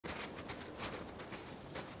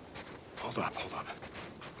Hold up, hold up.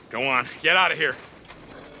 Go on, get out of here.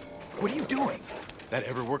 What are you doing? That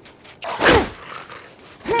ever work?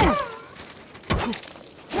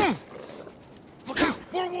 Look out!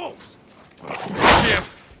 More wolves! Jim!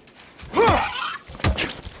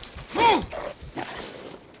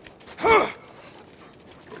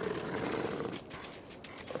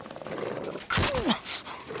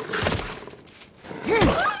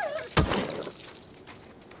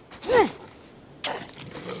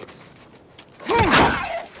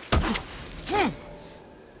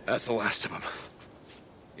 That's the last of them.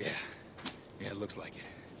 Yeah, it looks like it.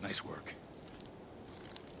 Nice work.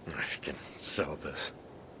 I can sell this.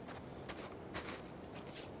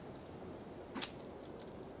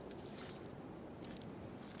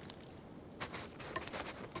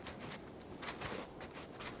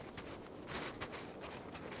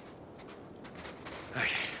 Okay,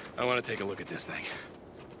 I want to take a look at this thing.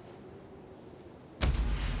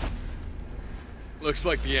 Looks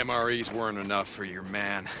like the MREs weren't enough for your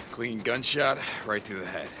man. Clean gunshot, right through the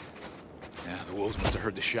head. Yeah, the wolves must have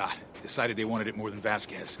heard the shot. Decided they wanted it more than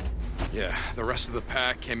Vasquez. Yeah, the rest of the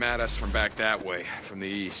pack came at us from back that way, from the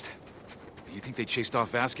east. You think they chased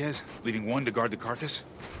off Vasquez, leaving one to guard the carcass?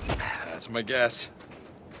 That's my guess.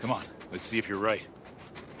 Come on, let's see if you're right.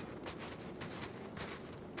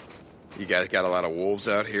 You guys got a lot of wolves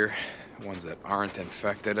out here? Ones that aren't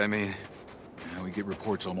infected, I mean? Yeah, we get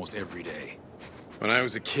reports almost every day. When I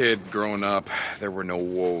was a kid growing up, there were no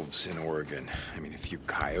wolves in Oregon. I mean, a few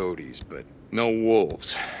coyotes, but no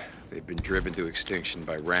wolves. They've been driven to extinction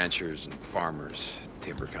by ranchers and farmers,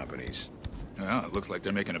 timber companies. Well, it looks like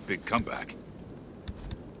they're making a big comeback.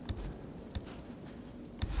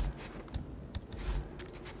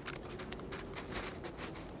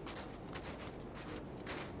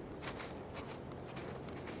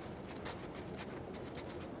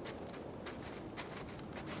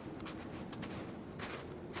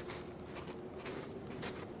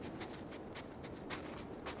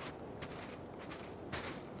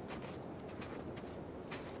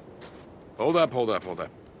 Hold up, hold up, hold up.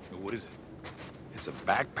 What is it? It's a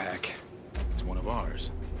backpack. It's one of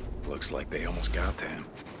ours. Looks like they almost got to him.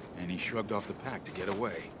 And he shrugged off the pack to get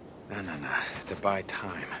away. No. To buy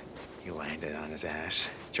time. He landed on his ass.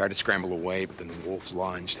 Tried to scramble away, but then the wolf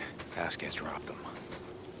lunged. Vasquez dropped him.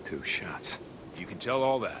 2 shots. You can tell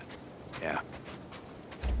all that. Yeah.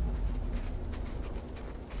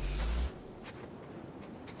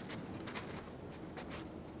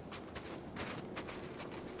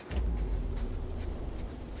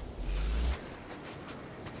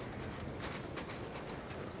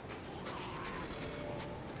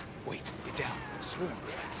 Wait, get down. A swarm.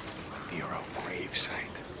 The Euro grave site.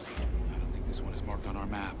 I don't think this one is marked on our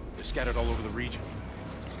map. They're scattered all over the region.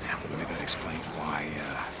 Yeah, well, maybe that explains why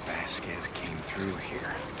Vasquez came through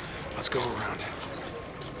here. Let's go around.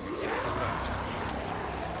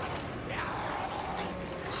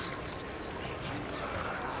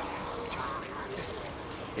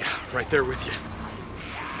 Yeah, right there with you.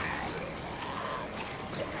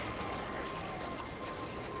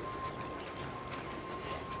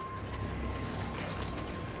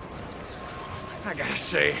 I gotta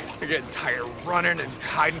say, I'm getting tired of running and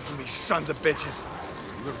hiding from these sons of bitches.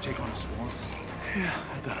 You ever take on a swarm? Yeah,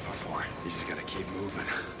 I've done it before. You just gotta keep moving.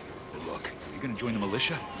 Well, look, you're gonna join the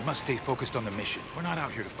militia? You must stay focused on the mission. We're not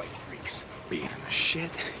out here to fight freaks. Being in the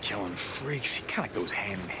shit, killing freaks, it kinda goes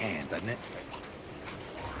hand in hand, doesn't it?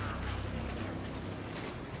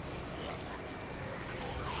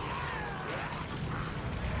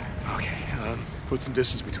 Okay, put some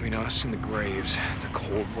distance between us and the graves. The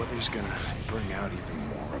cold weather's gonna bring out even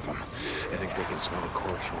more of them. I think they can smell the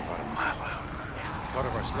corpse from about a mile out. Part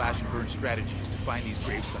of our slash and burn strategy is to find these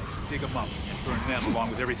grave sites, dig them up, and burn them along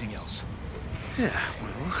with everything else. Yeah,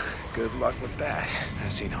 well, good luck with that.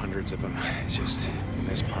 I've seen hundreds of them, just in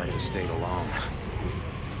this part of the state alone.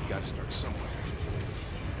 We gotta start somewhere.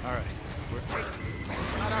 All right, we're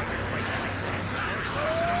not out here to fight.